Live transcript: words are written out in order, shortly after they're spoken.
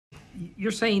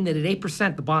You're saying that at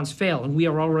 8% the bonds fail, and we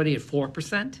are already at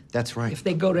 4%? That's right. If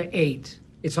they go to 8,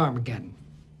 it's Armageddon.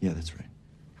 Yeah, that's right.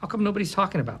 How come nobody's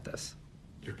talking about this?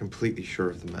 You're completely sure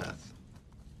of the math.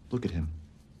 Look at him.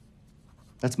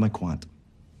 That's my quant.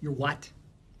 Your what?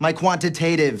 My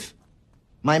quantitative.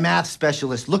 My math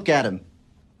specialist. Look at him.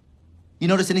 You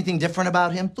notice anything different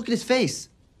about him? Look at his face.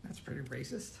 That's pretty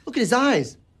racist. Look at his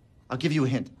eyes. I'll give you a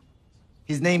hint.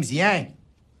 His name's Yang.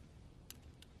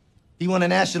 He won a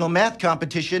national math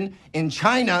competition in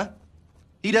China.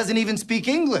 He doesn't even speak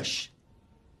English.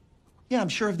 Yeah, I'm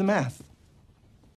sure of the math.